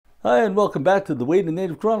Hi, and welcome back to the Wade and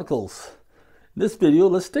Native Chronicles. In this video,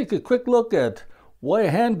 let's take a quick look at why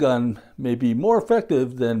a handgun may be more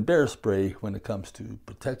effective than bear spray when it comes to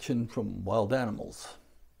protection from wild animals.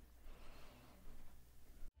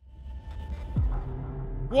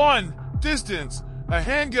 1. Distance. A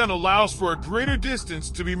handgun allows for a greater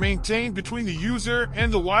distance to be maintained between the user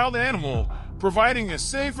and the wild animal, providing a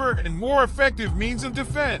safer and more effective means of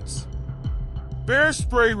defense. Bear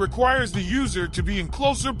spray requires the user to be in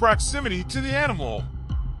closer proximity to the animal.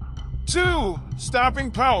 2. Stopping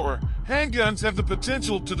power. Handguns have the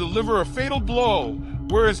potential to deliver a fatal blow,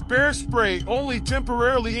 whereas bear spray only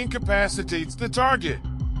temporarily incapacitates the target.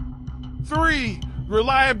 3.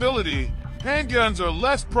 Reliability. Handguns are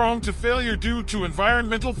less prone to failure due to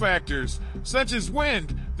environmental factors, such as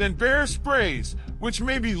wind, than bear sprays, which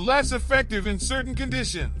may be less effective in certain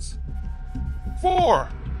conditions. 4.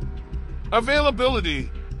 Availability.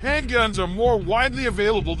 Handguns are more widely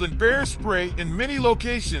available than bear spray in many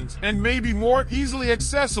locations and may be more easily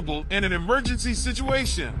accessible in an emergency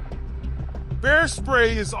situation. Bear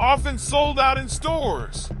spray is often sold out in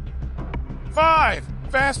stores. 5.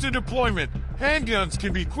 Faster deployment. Handguns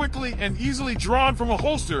can be quickly and easily drawn from a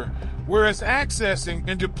holster, whereas accessing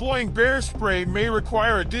and deploying bear spray may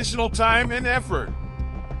require additional time and effort.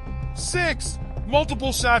 6.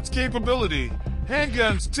 Multiple shots capability.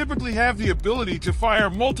 Handguns typically have the ability to fire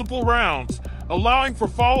multiple rounds, allowing for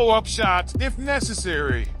follow-up shots if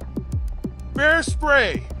necessary. Bear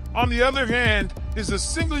spray, on the other hand, is a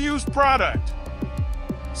single-use product.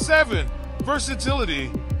 7. Versatility.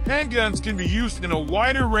 Handguns can be used in a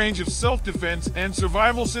wider range of self-defense and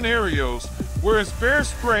survival scenarios, whereas bear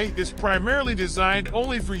spray is primarily designed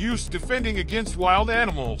only for use defending against wild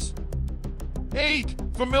animals. 8.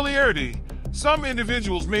 Familiarity. Some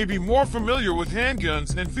individuals may be more familiar with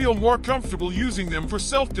handguns and feel more comfortable using them for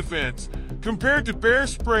self-defense, compared to bear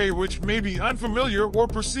spray, which may be unfamiliar or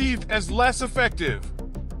perceived as less effective.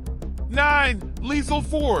 9. Lethal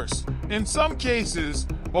force. In some cases,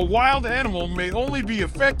 a wild animal may only be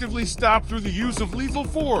effectively stopped through the use of lethal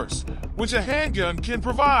force, which a handgun can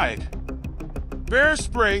provide. Bear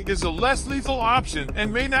spray is a less lethal option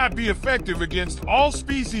and may not be effective against all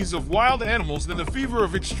species of wild animals in the fever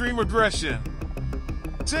of extreme aggression.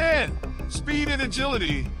 10. Speed and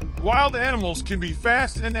agility. Wild animals can be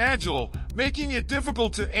fast and agile, making it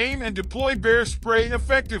difficult to aim and deploy bear spray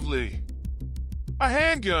effectively. A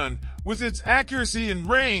handgun, with its accuracy and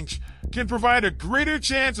range, can provide a greater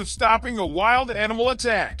chance of stopping a wild animal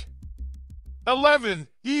attack. 11.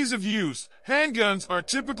 Ease of use. Handguns are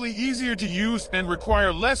typically easier to use and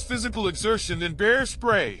require less physical exertion than bear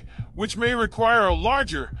spray, which may require a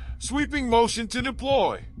larger, sweeping motion to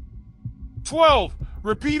deploy. 12.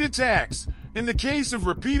 Repeat attacks. In the case of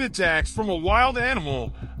repeat attacks from a wild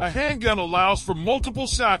animal, a handgun allows for multiple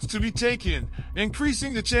shots to be taken,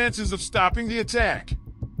 increasing the chances of stopping the attack.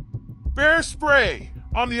 Bear spray,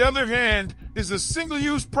 on the other hand, is a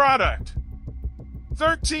single-use product.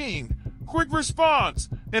 13. Quick response.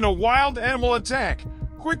 In a wild animal attack,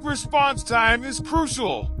 quick response time is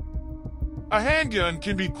crucial. A handgun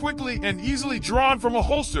can be quickly and easily drawn from a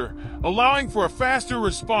holster, allowing for a faster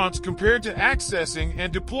response compared to accessing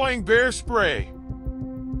and deploying bear spray.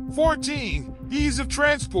 14. Ease of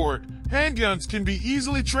transport. Handguns can be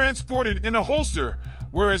easily transported in a holster,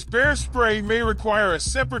 whereas bear spray may require a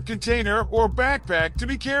separate container or backpack to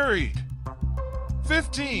be carried.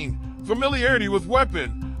 15. Familiarity with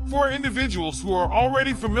weapon. For individuals who are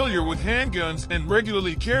already familiar with handguns and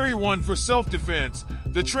regularly carry one for self-defense,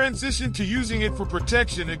 the transition to using it for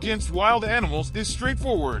protection against wild animals is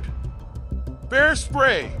straightforward. Bear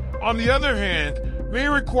spray, on the other hand, may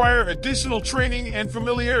require additional training and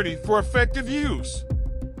familiarity for effective use.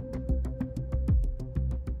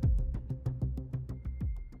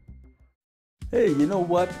 Hey, you know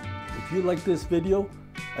what? If you like this video,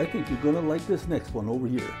 I think you're going to like this next one over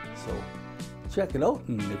here. So check it out,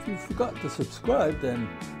 and if you forgot to subscribe, then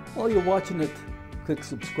while you're watching it, click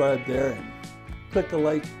subscribe there and click a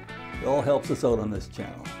like. It all helps us out on this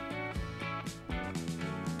channel.